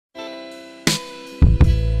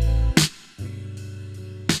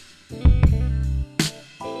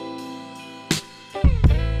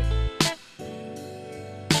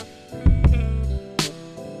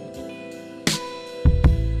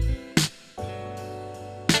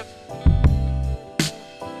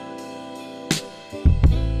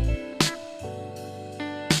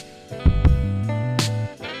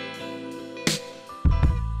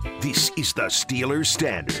is the Steelers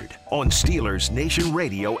Standard on Steelers Nation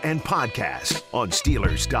Radio and podcast on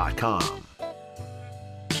Steelers.com.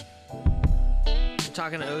 We're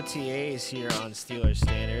talking OTAs here on Steelers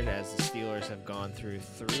Standard as the Steelers have gone through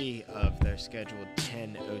 3 of their scheduled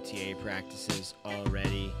 10 OTA practices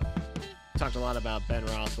already. Talked a lot about Ben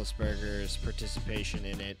Roethlisberger's participation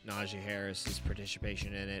in it, Najee Harris's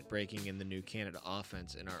participation in it, breaking in the new Canada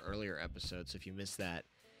offense in our earlier episodes. So if you missed that,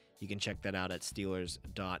 you can check that out at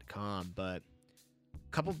Steelers.com. But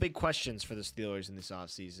a couple big questions for the Steelers in this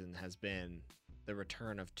offseason has been the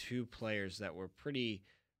return of 2 players that were pretty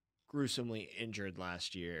gruesomely injured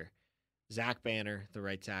last year. Zach Banner, the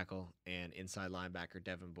right tackle, and inside linebacker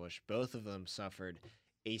Devin Bush. Both of them suffered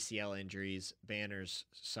ACL injuries. Banner's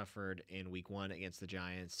suffered in week 1 against the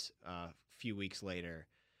Giants. A few weeks later,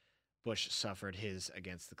 Bush suffered his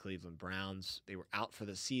against the Cleveland Browns. They were out for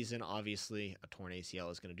the season. Obviously, a torn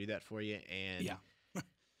ACL is going to do that for you. And,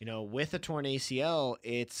 with a torn ACL,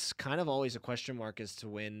 it's kind of always a question mark as to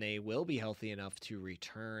when they will be healthy enough to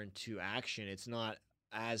return to action. It's not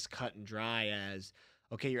as cut and dry as,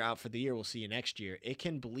 okay, you're out for the year, we'll see you next year. It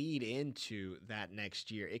can bleed into that next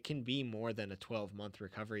year. It can be more than a 12-month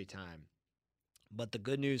recovery time. But the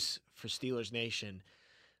good news for Steelers Nation,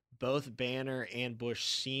 both Banner and Bush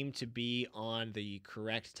seem to be on the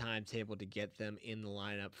correct timetable to get them in the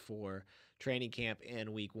lineup for training camp and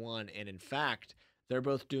week 1. And in fact, they're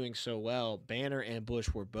both doing so well. Banner and Bush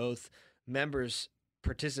were both members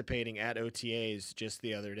participating at OTAs just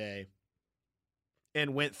the other day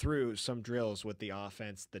and went through some drills with the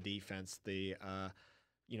offense, the defense, the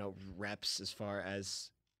reps as far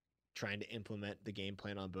as trying to implement the game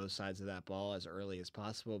plan on both sides of that ball as early as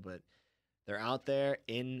possible. But they're out there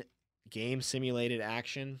in game simulated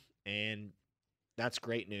action, and that's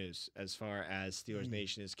great news as far as Steelers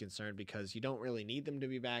Nation is concerned, because you don't really need them to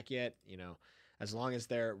be back yet. As long as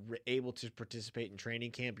they're able to participate in training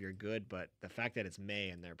camp, you're good. But the fact that it's May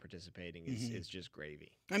and they're participating is just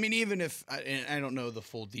gravy. I mean, even if, and I don't know the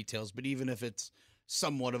full details, but even if it's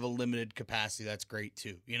somewhat of a limited capacity, that's great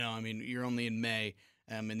too. You're only in May,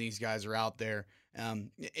 and these guys are out there. And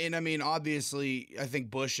I mean, obviously, I think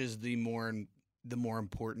Bush is the more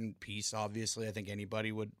important piece. Obviously, I think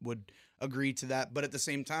anybody would agree to that. But at the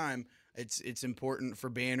same time, it's important for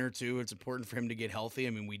Banner too. It's important for him to get healthy.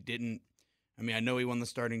 I know he won the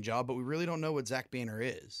starting job, but we really don't know what Zach Banner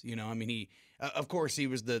is. He, of course, he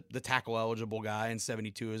was the tackle eligible guy, and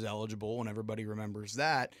 72 is eligible, and everybody remembers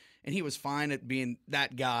that. And he was fine at being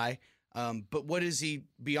that guy. But what is he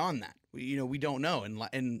beyond that? We don't know.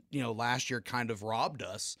 And last year kind of robbed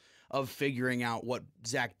us of figuring out what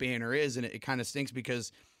Zach Banner is, and it kind of stinks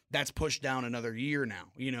because that's pushed down another year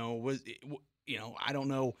now. I don't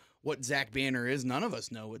know what Zach Banner is. None of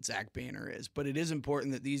us know what Zach Banner is, but it is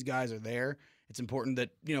important that these guys are there. It's important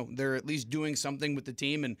that, they're at least doing something with the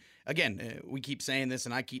team. And again, we keep saying this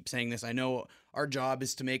and I keep saying this. I know our job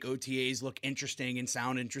is to make OTAs look interesting and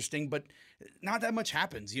sound interesting, but not that much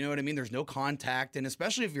happens. You know what I mean? There's no contact. And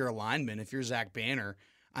especially if you're a lineman, if you're Zach Banner,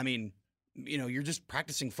 you're just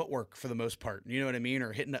practicing footwork for the most part, you know what I mean?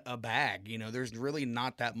 Or hitting a bag, there's really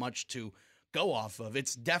not that much to go off of.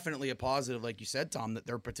 It's definitely a positive, like you said, Tom, that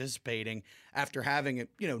they're participating after having,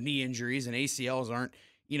 knee injuries, and ACLs aren't,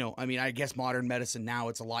 I guess modern medicine now,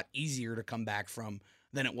 it's a lot easier to come back from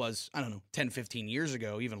than it was, 10, 15 years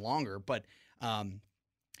ago, even longer. But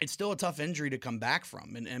it's still a tough injury to come back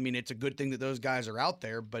from. And it's a good thing that those guys are out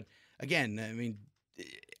there. But again,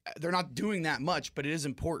 they're not doing that much, but it is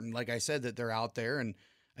important, like I said, that they're out there. And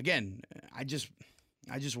again, I just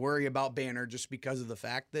worry about Banner just because of the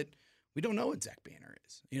fact that we don't know what Zach Banner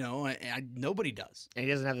is. Nobody does. And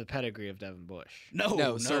he doesn't have the pedigree of Devin Bush.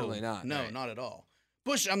 No, certainly not. No, right. Not at all.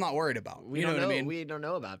 Bush, I'm not worried about. We don't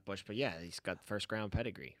know about Bush, but yeah, he's got first-round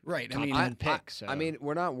pedigree. Right. Top 10 pick. So.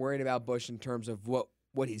 We're not worried about Bush in terms of what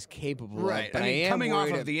he's capable of. Right. But I am coming off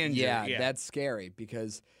worried of the injury. Yeah, that's scary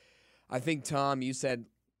because I think, Tom, you said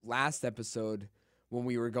last episode when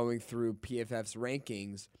we were going through PFF's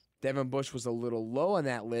rankings, Devin Bush was a little low on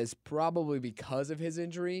that list, probably because of his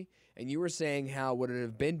injury. And you were saying how would it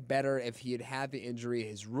have been better if he had the injury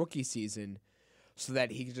his rookie season so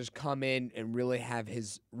that he could just come in and really have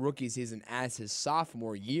his rookie season as his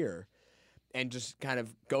sophomore year and just kind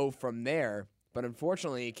of go from there. But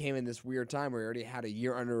unfortunately, it came in this weird time where he already had a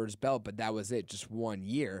year under his belt, but that was it, just 1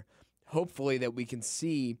 year. Hopefully that we can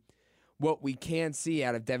see what we can see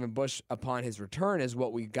out of Devin Bush upon his return is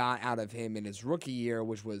what we got out of him in his rookie year,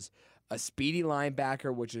 which was a speedy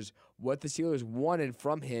linebacker, which is what the Steelers wanted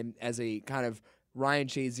from him as a kind of Ryan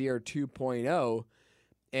Shazier 2.0.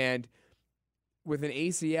 And with an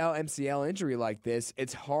ACL, MCL injury like this,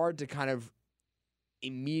 it's hard to kind of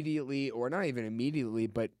immediately, or not even immediately,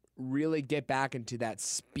 but really get back into that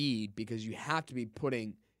speed, because you have to be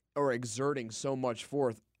putting or exerting so much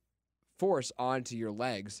force onto your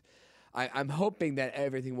legs. I'm hoping that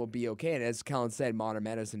everything will be okay. And as Kellen said, modern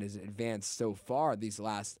medicine has advanced so far these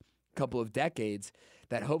last couple of decades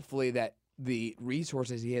that hopefully that the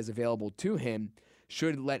resources he has available to him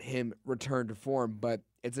should let him return to form. But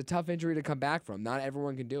it's a tough injury to come back from. Not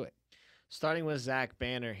everyone can do it. Starting with Zach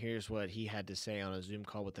Banner, here's what he had to say on a Zoom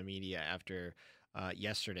call with the media after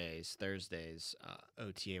Thursday's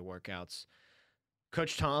OTA workouts.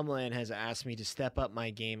 Coach Tomlin has asked me to step up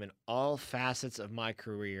my game in all facets of my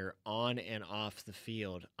career, on and off the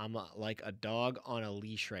field. I'm like a dog on a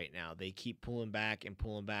leash right now. They keep pulling back, and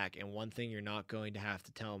one thing you're not going to have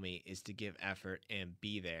to tell me is to give effort and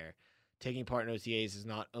be there. Taking part in OTAs is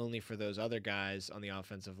not only for those other guys on the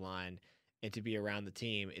offensive line and to be around the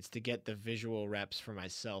team, it's to get the visual reps for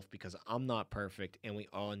myself, because I'm not perfect and we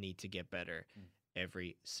all need to get better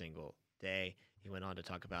every single day. He went on to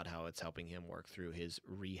talk about how it's helping him work through his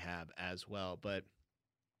rehab as well. But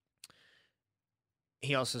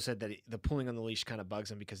he also said that the pulling on the leash kind of bugs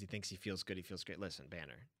him because he thinks he feels good. He feels great. Listen,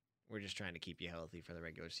 Banner, we're just trying to keep you healthy for the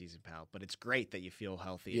regular season, pal. But it's great that you feel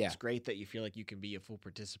healthy. Yeah. It's great that you feel like you can be a full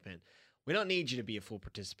participant. We don't need you to be a full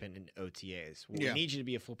participant in OTAs. What we need you to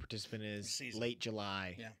be a full participant is late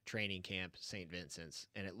July training camp, St. Vincent's.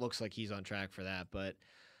 And it looks like he's on track for that. But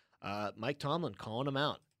Mike Tomlin calling him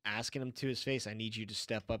out, asking him to his face, I need you to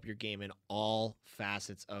step up your game in all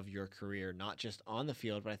facets of your career, not just on the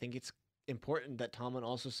field, but I think it's important that Tomlin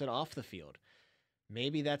also said off the field.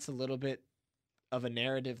 Maybe that's a little bit of a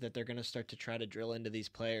narrative that they're going to start to try to drill into these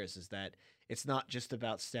players, is that it's not just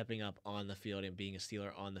about stepping up on the field and being a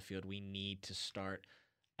Steeler on the field. We need to start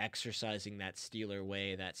exercising that Steeler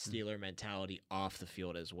way, that Steeler mentality off the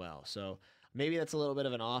field as well. So maybe that's a little bit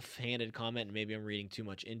of an offhanded comment, and maybe I'm reading too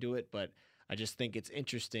much into it, but I just think it's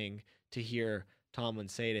interesting to hear Tomlin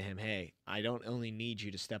say to him, hey, I don't only need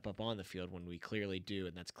you to step up on the field when we clearly do,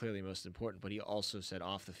 and that's clearly most important, but he also said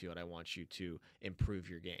off the field, I want you to improve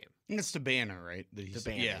your game. And it's the Banner, right? That he The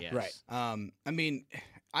said. Banner, yes. Right. I mean,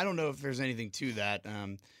 I don't know if there's anything to that,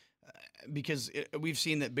 because we've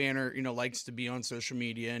seen that Banner, likes to be on social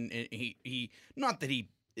media, and he not that he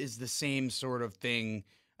is the same sort of thing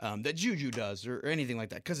that Juju does or anything like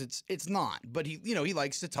that, because it's not. But he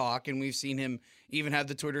likes to talk, and we've seen him even have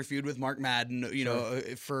the Twitter feud with Mark Madden,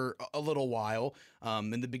 for a little while.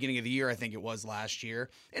 In the beginning of the year, I think it was last year.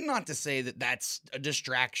 And not to say that that's a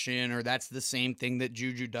distraction or that's the same thing that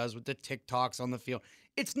Juju does with the TikToks on the field.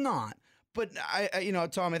 It's not. But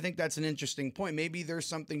Tom, I think that's an interesting point. Maybe there's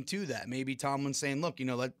something to that. Maybe Tomlin's saying, look,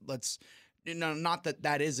 let's. Not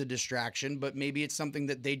that is a distraction, but maybe it's something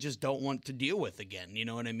that they just don't want to deal with again. You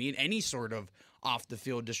know what I mean? Any sort of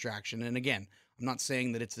off-the-field distraction. And again, I'm not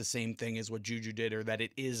saying that it's the same thing as what Juju did or that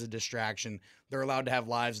it is a distraction. They're allowed to have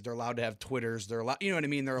lives. They're allowed to have Twitters. They're allowed, you know what I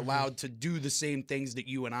mean? They're allowed to do the same things that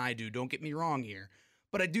you and I do. Don't get me wrong here.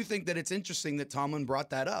 But I do think that it's interesting that Tomlin brought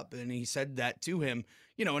that up, and he said that to him.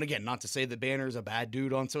 And again, not to say that Banner's a bad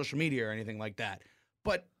dude on social media or anything like that.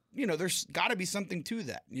 But there's got to be something to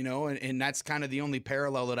that, and that's kind of the only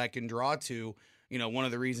parallel that I can draw to, one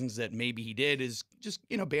of the reasons that maybe he did is just,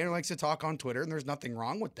 Banner likes to talk on Twitter, and there's nothing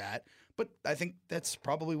wrong with that. But I think that's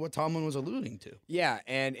probably what Tomlin was alluding to. Yeah,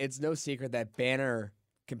 and it's no secret that Banner,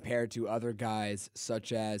 compared to other guys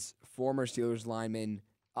such as former Steelers lineman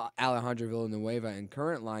Alejandro Villanueva and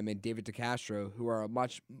current lineman David DeCastro, who are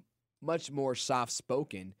much more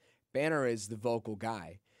soft-spoken, Banner is the vocal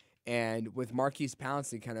guy. And with Maurkice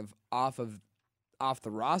Pouncey kind of off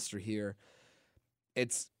the roster here,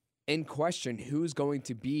 it's in question who's going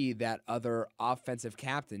to be that other offensive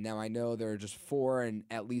captain. Now, I know there are just 4, and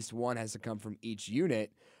at least one has to come from each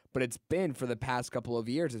unit, but it's been, for the past couple of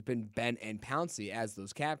years, it's been Ben and Pouncey as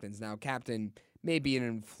those captains. Now, captain may be an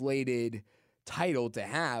inflated title to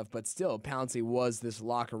have, but still, Pouncey was this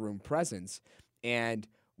locker room presence. And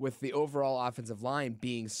with the overall offensive line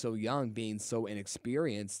being so young, being so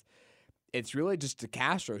inexperienced, it's really just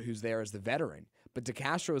DeCastro who's there as the veteran. But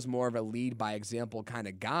DeCastro is more of a lead by example kind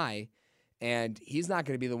of guy, and he's not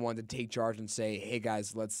going to be the one to take charge and say, hey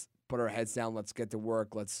guys, let's put our heads down, let's get to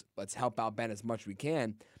work, let's help out Ben as much as we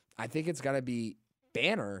can. I think it's got to be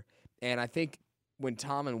Banner, and I think when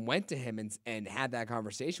Tomlin went to him and had that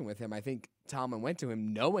conversation with him, I think Tomlin went to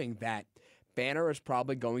him knowing that Banner is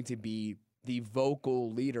probably going to be the vocal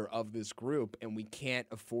leader of this group, and we can't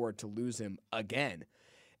afford to lose him again.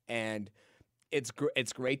 And it's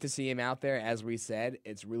great to see him out there, as we said.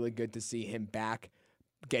 It's really good to see him back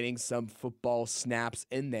getting some football snaps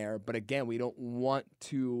in there. But again, we don't want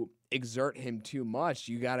to exert him too much.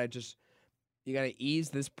 You got to just You got to ease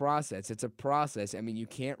this process. It's a process. I mean, you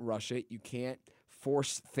can't rush it. You can't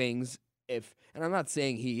force things and I'm not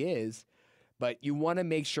saying he is, but you want to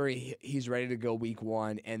make sure he's ready to go week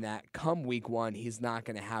one, and that come week one, he's not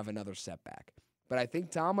going to have another setback. But I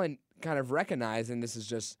think Tomlin kind of recognized, and this is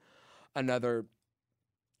just another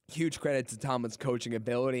huge credit to Tomlin's coaching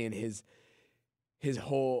ability and his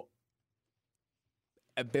whole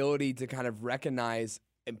ability to kind of recognize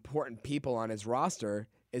important people on his roster,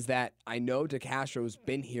 is that I know DeCastro's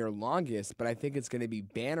been here longest, but I think it's going to be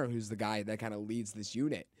Banner who's the guy that kind of leads this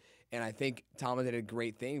unit. And I think Tomlin did a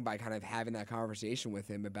great thing by kind of having that conversation with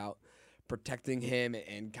him about protecting him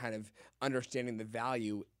and kind of understanding the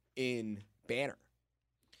value in Banner.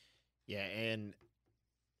 Yeah, and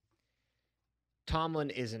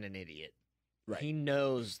Tomlin isn't an idiot. Right. He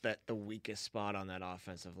knows that the weakest spot on that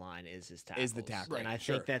offensive line is his tackles. Is the tackle. And I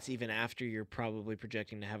Sure. think that's even after you're probably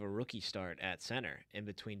projecting to have a rookie start at center in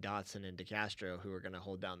between Dotson and DeCastro, who are going to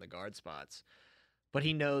hold down the guard spots. But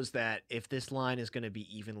he knows that if this line is going to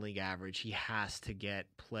be even league average, he has to get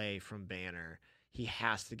play from Banner. He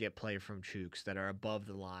has to get play from Chooks that are above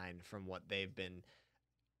the line from what they've been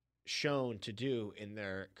shown to do in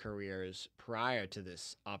their careers prior to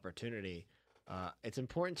this opportunity. It's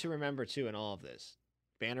important to remember, too, in all of this,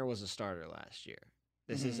 Banner was a starter last year.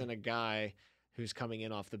 This isn't a guy who's coming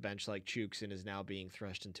in off the bench like Chooks and is now being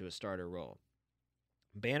thrust into a starter role.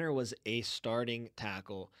 Banner was a starting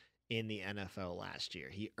tackle in the NFL last year.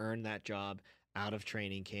 He earned that job out of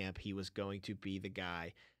training camp. He was going to be the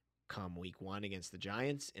guy come week one against the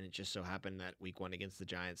Giants, and it just so happened that week one against the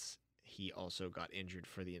Giants, he also got injured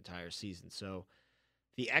for the entire season. So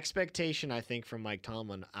the expectation, I think, from Mike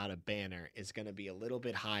Tomlin out of Banner is going to be a little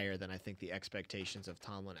bit higher than I think the expectations of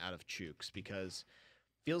Tomlin out of Chooks, because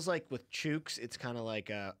feels like with Chooks, it's kind of like,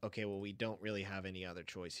 okay, well, we don't really have any other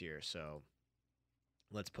choice here, so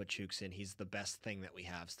let's put Chooks in. He's the best thing that we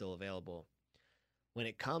have still available. When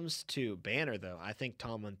it comes to Banner, though, I think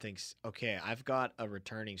Tomlin thinks, okay, I've got a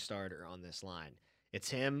returning starter on this line. It's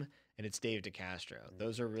him and it's Dave DeCastro.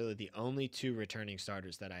 Those are really the only two returning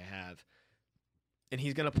starters that I have. And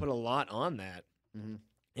he's going to put a lot on that. Mm-hmm.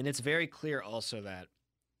 And it's very clear also that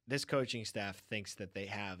this coaching staff thinks that they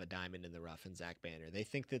have a diamond in the rough in Zach Banner. They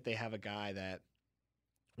think that they have a guy that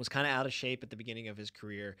was kind of out of shape at the beginning of his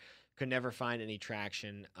career, could never find any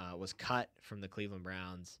traction, was cut from the Cleveland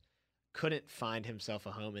Browns, couldn't find himself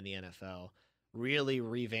a home in the NFL, really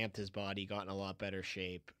revamped his body, got in a lot better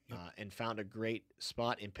shape, and found a great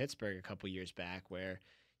spot in Pittsburgh a couple years back where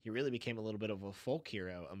he really became a little bit of a folk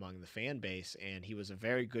hero among the fan base, and he was a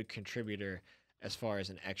very good contributor as far as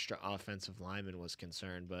an extra offensive lineman was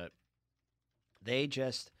concerned. But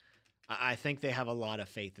I think they have a lot of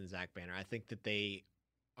faith in Zach Banner. I think that they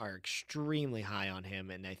are extremely high on him,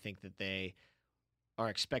 and I think that they are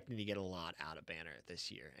expecting to get a lot out of Banner this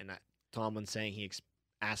year. And Tomlin's saying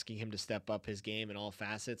asking him to step up his game in all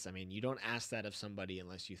facets. I mean, you don't ask that of somebody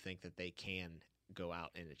unless you think that they can go out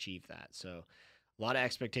and achieve that. So a lot of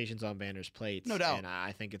expectations on Banner's plate. No doubt. And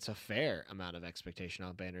I think it's a fair amount of expectation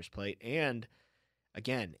on Banner's plate. And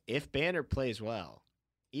again, if Banner plays well,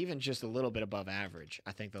 even just a little bit above average,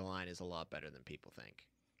 I think the line is a lot better than people think.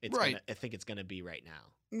 Right. I think it's going to be right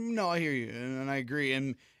now. No, I hear you, and I agree.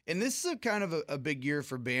 And this is a kind of a big year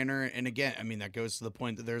for Banner. And again, I mean, that goes to the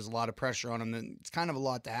point that there's a lot of pressure on him. And it's kind of a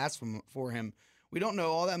lot to ask for him. We don't know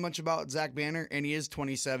all that much about Zach Banner, and he is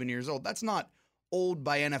 27 years old. That's not old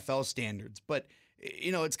by NFL standards, but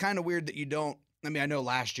it's kind of weird that you don't. I mean, I know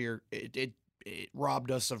last year it robbed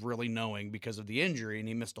us of really knowing because of the injury, and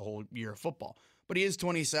he missed a whole year of football. But he is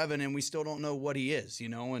 27, and we still don't know what he is,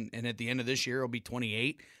 and at the end of this year, he'll be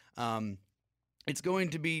 28. It's going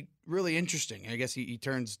to be really interesting. I guess he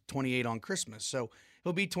turns 28 on Christmas, so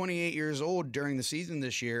he'll be 28 years old during the season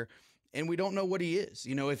this year, and we don't know what he is.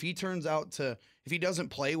 If he turns out if he doesn't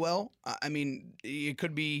play well, I mean, it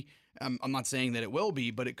could be, I'm not saying that it will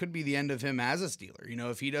be, but it could be the end of him as a Steeler.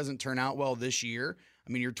 If he doesn't turn out well this year,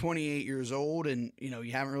 I mean, you're 28 years old and,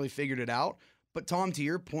 you haven't really figured it out. But Tom, to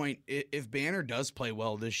your point, if Banner does play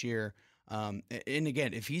well this year, and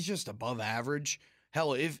again, if he's just above average,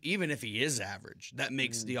 hell, even if he is average, that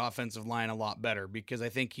makes the offensive line a lot better, because I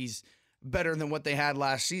think he's better than what they had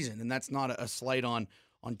last season. And that's not a slight on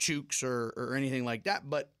Chooks or anything like that.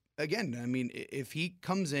 But again, I mean, if he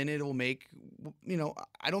comes in, it'll make,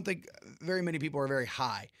 I don't think very many people are very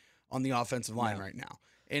high on the offensive line right now.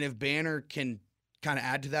 And if Banner can kind of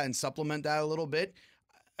add to that and supplement that a little bit,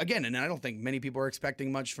 again, and I don't think many people are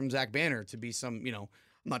expecting much from Zach Banner to be some,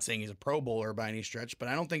 I'm not saying he's a Pro Bowler by any stretch, but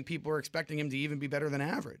I don't think people are expecting him to even be better than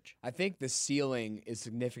average. I think the ceiling is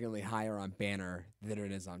significantly higher on Banner than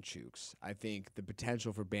it is on Chooks. I think the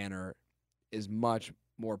potential for Banner is much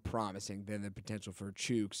more promising than the potential for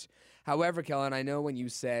Chooks. However, Kellen, I know when you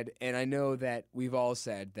said, and I know that we've all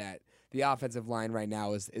said that the offensive line right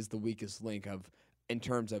now is the weakest link in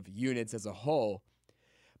terms of units as a whole.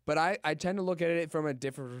 But I tend to look at it from a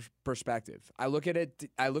different perspective. I look at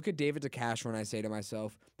David DeCastro and I say to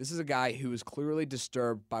myself, this is a guy who was clearly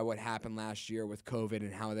disturbed by what happened last year with COVID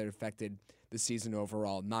and how that affected the season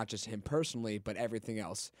overall, not just him personally, but everything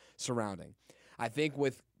else surrounding. I think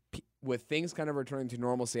with things kind of returning to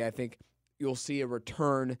normalcy, I think you'll see a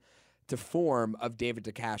return to form of David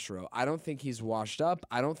DeCastro. I don't think he's washed up.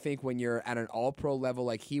 I don't think when you're at an all-pro level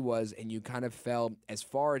like he was and you kind of fell as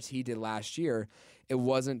far as he did last year, it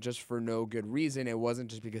wasn't just for no good reason. It wasn't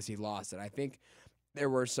just because he lost it. I think there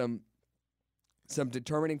were some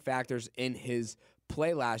determining factors in his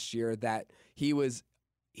play last year that he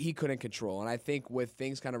couldn't control. And I think with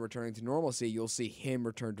things kind of returning to normalcy, you'll see him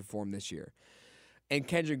return to form this year. In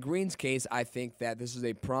Kendrick Green's case, I think that this is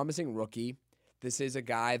a promising rookie. This is a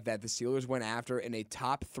guy that the Steelers went after in a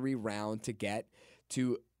top 3 round to get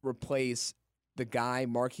to replace the guy,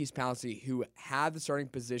 Marquise Pouncey, who had the starting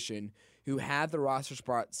position, who had the roster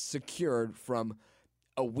spot secured from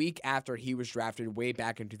a week after he was drafted way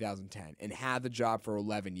back in 2010 and had the job for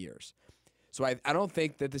 11 years. So I don't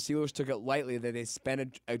think that the Steelers took it lightly that they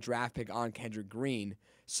spent a draft pick on Kendrick Green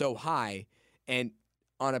so high and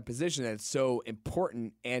on a position that's so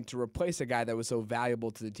important and to replace a guy that was so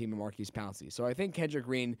valuable to the team of Marquise Pouncey. So I think Kendrick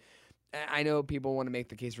Green, I know people want to make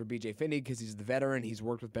the case for BJ Finney because he's the veteran, he's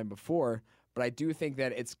worked with Ben before, but I do think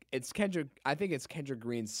that it's Kendrick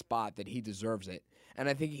Green's spot that he deserves it. And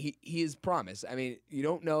I think he is promised. I mean, you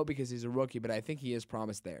don't know because he's a rookie, but I think he is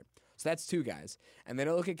promised there. So that's 2 guys. And then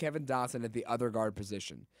I look at Kevin Dotson at the other guard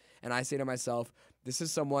position. And I say to myself, this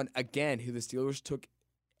is someone, again, who the Steelers took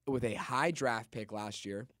with a high draft pick last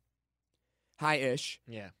year, high-ish,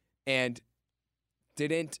 and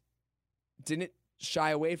didn't shy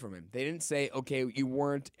away from him. They didn't say, okay, you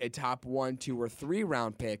weren't a top 1, 2, or 3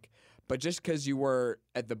 round pick, but just because you were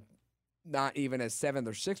at the not even a 7th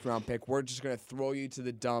or 6th round pick, we're just going to throw you to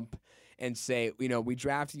the dump and say, we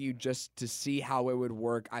drafted you just to see how it would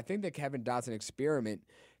work. I think the Kevin Dotson experiment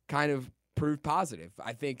kind of proved positive.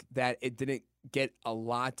 I think that it didn't get a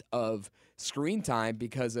lot of screen time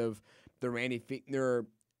because of the Randy Fichtner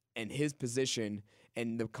and his position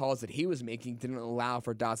and the calls that he was making didn't allow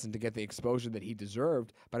for Dotson to get the exposure that he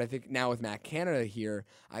deserved. But I think now with Matt Canada here,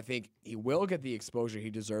 I think he will get the exposure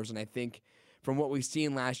he deserves. And I think from what we've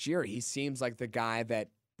seen last year, he seems like the guy that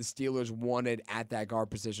the Steelers wanted at that guard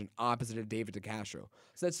position opposite of David DeCastro.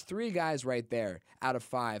 So that's 3 guys right there out of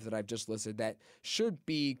 5 that I've just listed that should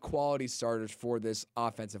be quality starters for this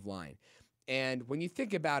offensive line. And when you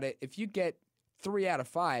think about it, if you get 3 out of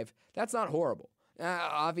 5, that's not horrible.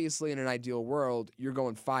 Obviously, in an ideal world, you're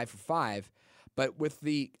going 5 for 5. But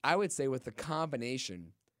I would say with the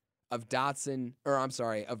combination of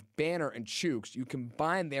of Banner and Chooks, you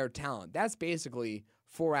combine their talent. That's basically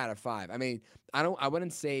 4 out of 5. I mean, I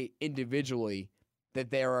wouldn't say individually that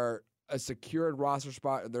they are a secured roster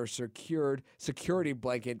spot or they're a secured security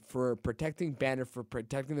blanket for protecting Banner, for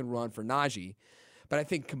protecting the run for Najee. But I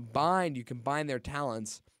think you combine their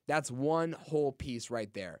talents, that's one whole piece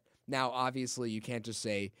right there. Now, obviously, you can't just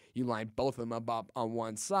say you line both of them up on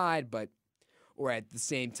one side, or at the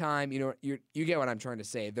same time, you get what I'm trying to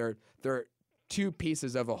say. They're 2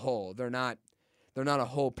 pieces of a whole. They're not a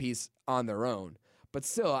whole piece on their own. But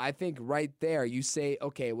still, I think right there you say,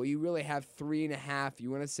 okay, well, you really have 3.5. You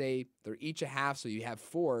want to say they're each a half, so you have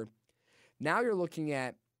 4. Now you're looking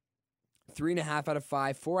at 3.5 out of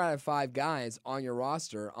 5, 4 out of 5 guys on your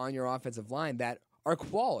roster, on your offensive line that are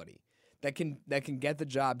quality, that can get the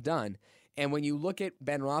job done. And when you look at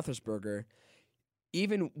Ben Roethlisberger,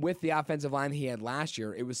 even with the offensive line he had last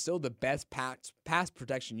year, it was still the best pass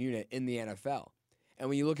protection unit in the NFL. And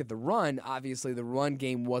when you look at the run, obviously the run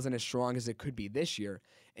game wasn't as strong as it could be this year.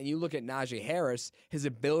 And you look at Najee Harris, his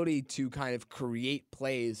ability to kind of create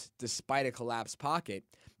plays despite a collapsed pocket.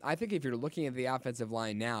 I think if you're looking at the offensive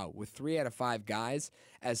line now with 3 out of 5 guys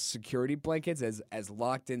as security blankets, as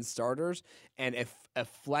locked-in starters, and a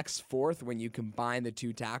flex 4th when you combine the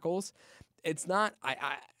 2 tackles, it's not.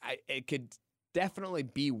 It could definitely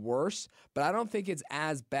be worse, but I don't think it's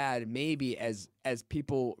as bad maybe as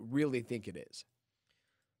people really think it is.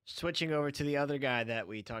 Switching over to the other guy that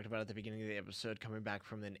we talked about at the beginning of the episode, coming back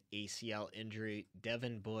from an ACL injury,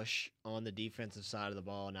 Devin Bush on the defensive side of the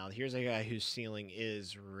ball. Now, here's a guy whose ceiling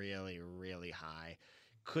is really, really high.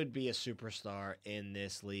 Could be a superstar in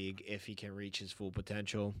this league if he can reach his full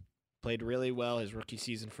potential. Played really well his rookie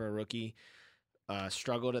season for a rookie.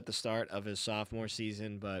 Struggled at the start of his sophomore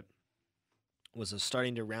season, but was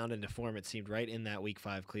starting to round into form. It seemed right in that Week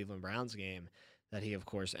 5 Cleveland Browns game that he, of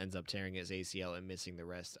course, ends up tearing his ACL and missing the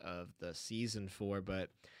rest of the season for. But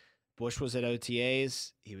Bush was at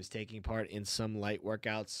OTAs. He was taking part in some light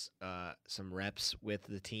workouts, some reps with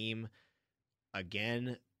the team.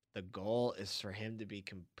 Again, the goal is for him to be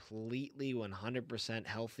completely 100%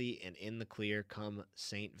 healthy and in the clear come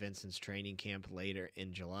St. Vincent's training camp later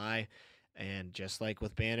in July. And just like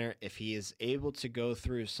with Banner, if he is able to go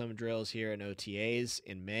through some drills here in OTAs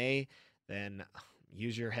in May, then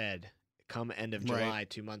use your head. Come end of July, Right.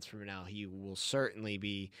 2 months from now, he will certainly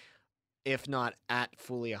be, if not at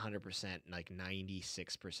fully 100%, like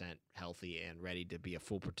 96% healthy and ready to be a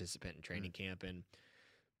full participant in training camp. And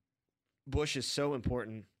Bush is so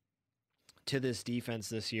important to this defense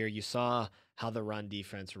this year. You saw how the run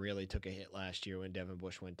defense really took a hit last year when Devin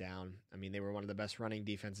Bush went down. I mean, they were one of the best running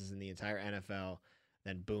defenses in the entire NFL.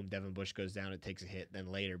 Then, boom, Devin Bush goes down, it takes a hit.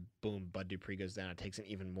 Then later, boom, Bud Dupree goes down, it takes an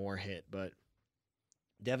even more hit. But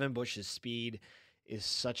Devin Bush's speed is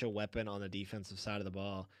such a weapon on the defensive side of the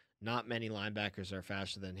ball. Not many linebackers are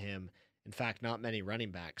faster than him. In fact, not many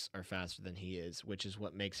running backs are faster than he is, which is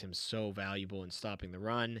what makes him so valuable in stopping the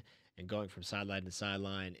run and going from sideline to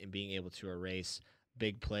sideline and being able to erase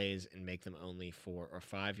big plays and make them only 4 or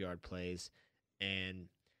 5 yard plays. And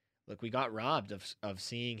look, we got robbed of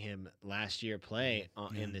seeing him last year play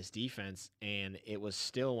in this defense, and it was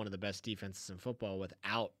still one of the best defenses in football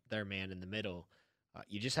without their man in the middle.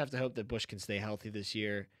 You just have to hope that Bush can stay healthy this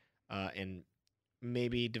year and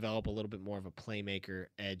maybe develop a little bit more of a playmaker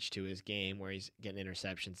edge to his game where he's getting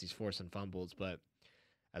interceptions, he's forcing fumbles. But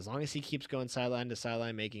as long as he keeps going sideline to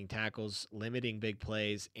sideline, making tackles, limiting big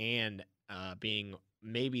plays, and being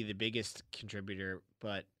maybe the biggest contributor,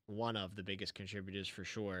 but one of the biggest contributors for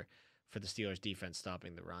sure for the Steelers defense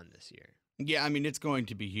stopping the run this year. Yeah, I mean, it's going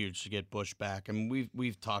to be huge to get Bush back. I mean,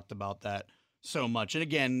 we've talked about that so much. And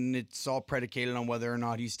again, it's all predicated on whether or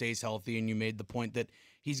not he stays healthy. And you made the point that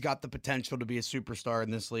he's got the potential to be a superstar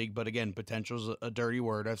in this league. But again, potential is a dirty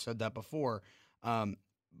word. I've said that before.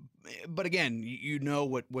 But again, you know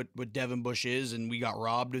what Devin Bush is, and we got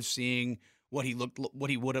robbed of seeing what he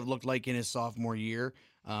would have looked like in his sophomore year,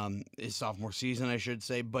 his sophomore season, I should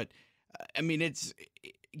say. But I mean, it's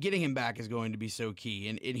getting him back is going to be so key,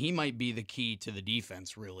 and he might be the key to the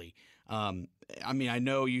defense, really. I mean, I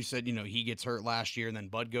know you said he gets hurt last year, and then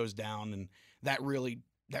Bud goes down, and that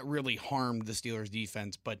really harmed the Steelers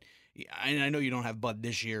defense. But I know you don't have Bud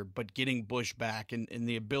this year, but getting Bush back and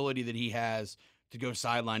the ability that he has to go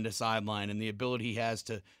sideline to sideline, and the ability he has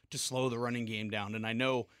to slow the running game down. And I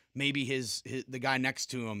know maybe the guy next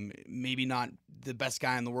to him, maybe not the best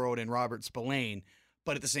guy in the world in Robert Spillane,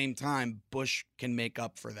 but at the same time, Bush can make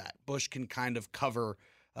up for that. Bush can kind of cover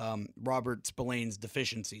Robert Spillane's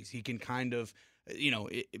deficiencies. He can kind of,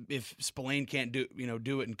 if Spillane can't do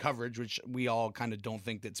it in coverage, which we all kind of don't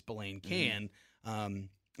think that Spillane can.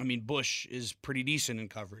 I mean, Bush is pretty decent in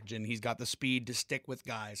coverage, and he's got the speed to stick with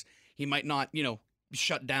guys. He might not,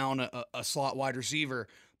 shut down a slot wide receiver,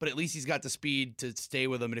 but at least he's got the speed to stay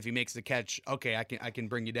with him. And if he makes the catch, okay, I can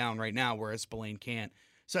bring you down right now, whereas Spillane can't.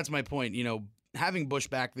 So that's my point. Having Bush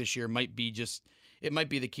back this year might be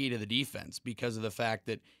the key to the defense because of the fact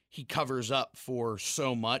that he covers up for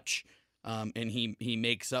so much, and he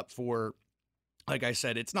makes up for, like I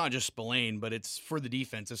said, it's not just Spillane, but it's for the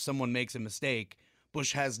defense. If someone makes a mistake,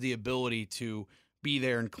 Bush has the ability to be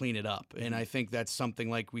there and clean it up. And I think that's something,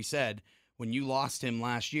 like we said, when you lost him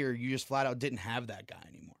last year, you just flat out didn't have that guy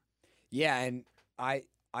anymore. Yeah, and I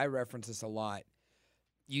reference this a lot.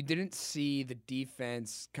 You didn't see the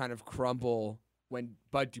defense kind of crumble when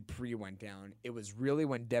Bud Dupree went down. It was really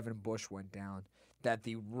when Devin Bush went down that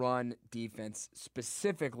the run defense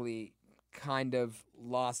specifically kind of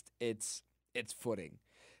lost its footing.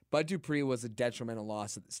 Bud Dupree was a detrimental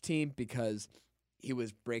loss of this team because he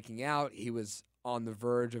was breaking out. He was on the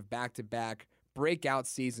verge of back-to-back breakout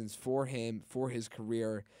seasons for him, for his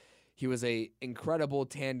career. He was a incredible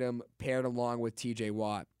tandem paired along with TJ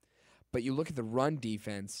Watt. But you look at the run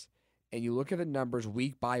defense, and you look at the numbers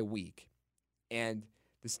week by week, and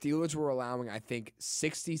the Steelers were allowing, I think,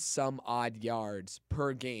 60-some-odd yards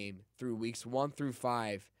per game through weeks 1 through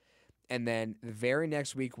 5. And then the very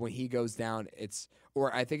next week when he goes down,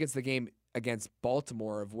 I think it's the game against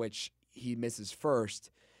Baltimore, of which he misses first.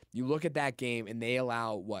 You look at that game, and they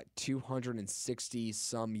allow,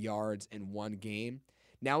 260-some yards in one game?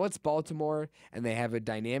 Now it's Baltimore, and they have a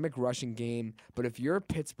dynamic rushing game, but if you're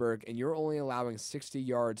Pittsburgh and you're only allowing 60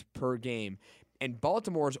 yards per game, and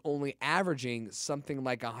Baltimore's only averaging something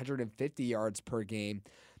like 150 yards per game,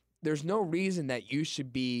 there's no reason that you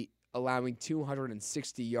should be allowing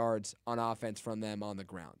 260 yards on offense from them on the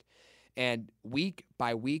ground. And week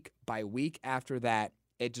by week by week after that,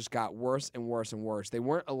 it just got worse and worse and worse. They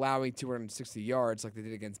weren't allowing 260 yards like they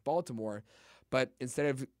did against Baltimore, but instead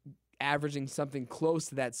of averaging something close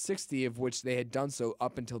to that 60, of which they had done so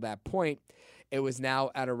up until that point, it was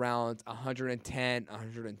now at around 110,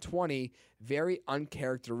 120, very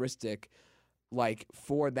uncharacteristic like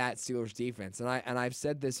for that Steelers defense. And I've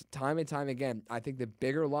said this time and time again, I think the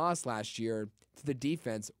bigger loss last year to the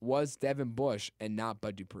defense was Devin Bush and not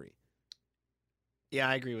Bud Dupree. Yeah,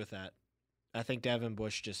 I agree with that. I think Devin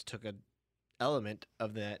Bush just took an element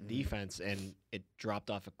of that defense and it dropped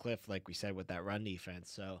off a cliff, like we said, with that run defense.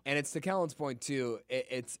 So, and it's to Kellen's point too.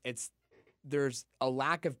 It's there's a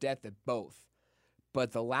lack of depth at both,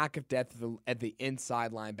 but the lack of depth at the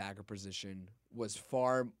inside linebacker position was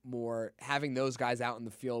far more. Having those guys out in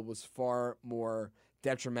the field was far more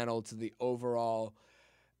detrimental to the overall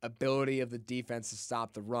ability of the defense to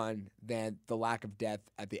stop the run than the lack of depth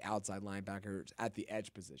at the outside linebackers at the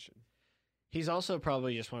edge position. He's also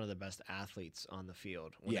probably just one of the best athletes on the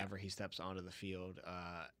field whenever he steps onto the field.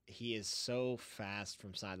 He is so fast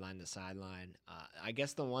from sideline to sideline. I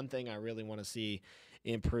guess the one thing I really want to see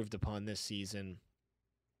improved upon this season,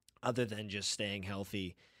 other than just staying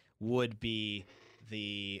healthy, would be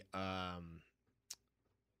the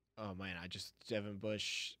Devin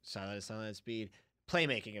Bush, sideline to sideline speed,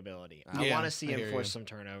 playmaking ability. I want to see him force some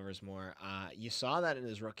turnovers more. You saw that in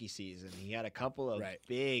his rookie season. He had a couple of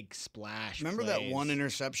big splash Remember plays. that one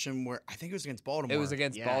interception where I think it was against Baltimore? It was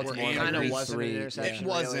against Baltimore. It kind of wasn't an interception. It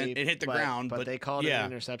wasn't. Really, it hit the ground. But they called it an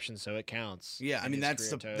interception, so it counts. Yeah, I mean, that's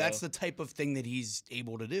the type of thing that he's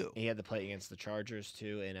able to do. He had the play against the Chargers,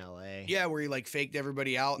 too, in L.A. Yeah, where he, like, faked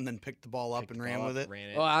everybody out and then picked the ball up and ran with it.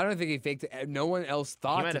 Well, I don't think he faked it. No one else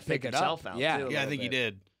thought to pick it up. Yeah, I think he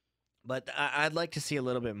did. But I'd like to see a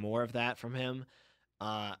little bit more of that from him.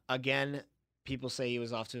 Again, people say he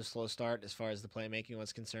was off to a slow start as far as the playmaking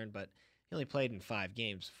was concerned, but he only played in 5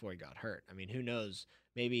 games before he got hurt. I mean, who knows?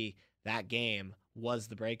 Maybe that game was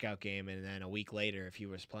the breakout game, and then a week later, if he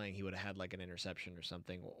was playing, he would have had like an interception or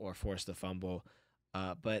something or forced a fumble.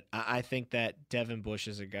 But I think that Devin Bush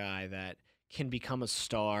is a guy that can become a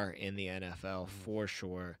star in the NFL for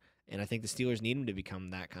sure, and I think the Steelers need him to become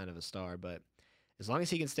that kind of a star, but as long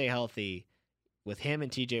as he can stay healthy, with him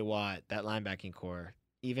and T.J. Watt, that linebacking core,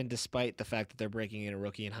 even despite the fact that they're breaking in a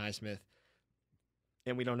rookie in Highsmith,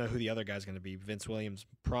 and we don't know who the other guy's going to be, Vince Williams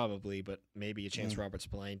probably, but maybe a Chance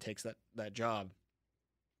Roberts-Spillane takes that job.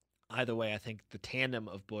 Either way, I think the tandem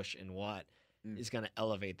of Bush and Watt is going to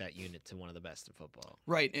elevate that unit to one of the best in football.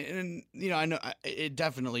 Right, and I know it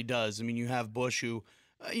definitely does. I mean, you have Bush who...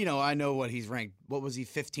 I know what he's ranked. What was he,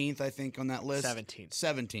 15th, I think, on that list?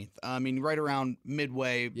 17th. I mean, right around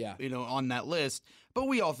midway, on that list. But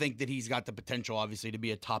we all think that he's got the potential, obviously, to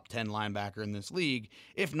be a top 10 linebacker in this league,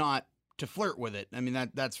 if not to flirt with it. I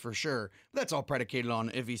mean, that's for sure. That's all predicated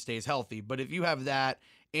on if he stays healthy. But if you have that,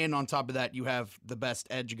 and on top of that, you have the best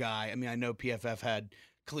edge guy. I mean, I know PFF had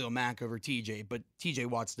Khalil Mack over TJ, but TJ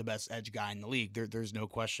Watt's the best edge guy in the league. There's no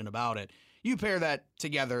question about it. You pair that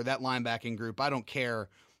together, that linebacking group, I don't care.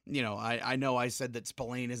 I know I said that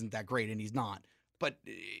Spillane isn't that great, and he's not. But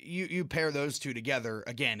you pair those two together,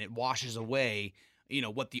 again, it washes away,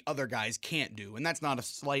 what the other guys can't do. And that's not a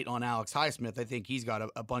slight on Alex Highsmith. I think he's got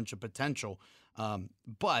a bunch of potential.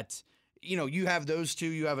 But, you have those two.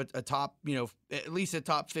 You have a top, at least a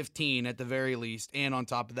top 15 at the very least. And on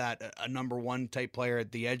top of that, a number 1 type player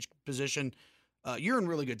at the edge position. You're in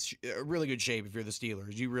really good shape if you're the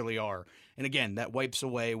Steelers. You really are. And again, that wipes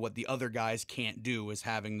away what the other guys can't do is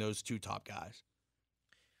having those 2 top guys.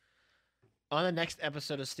 On the next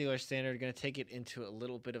episode of Steelers Standard, we're going to take it into a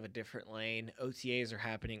little bit of a different lane. OTAs are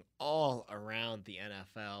happening all around the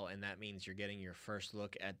NFL, and that means you're getting your first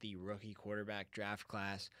look at the rookie quarterback draft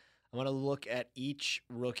class. I want to look at each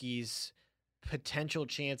rookie's potential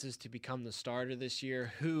chances to become the starter this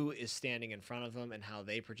year, who is standing in front of them and how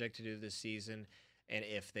they project to do this season, and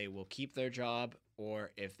if they will keep their job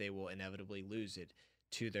or if they will inevitably lose it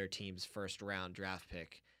to their team's first-round draft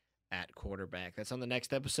pick at quarterback. That's on the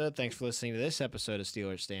next episode. Thanks for listening to this episode of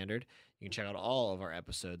Steelers Standard. You can check out all of our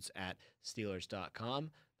episodes at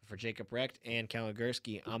Steelers.com. For Jacob Recht and Kellen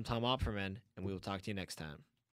Gursky, I'm Tom Opferman, and we will talk to you next time.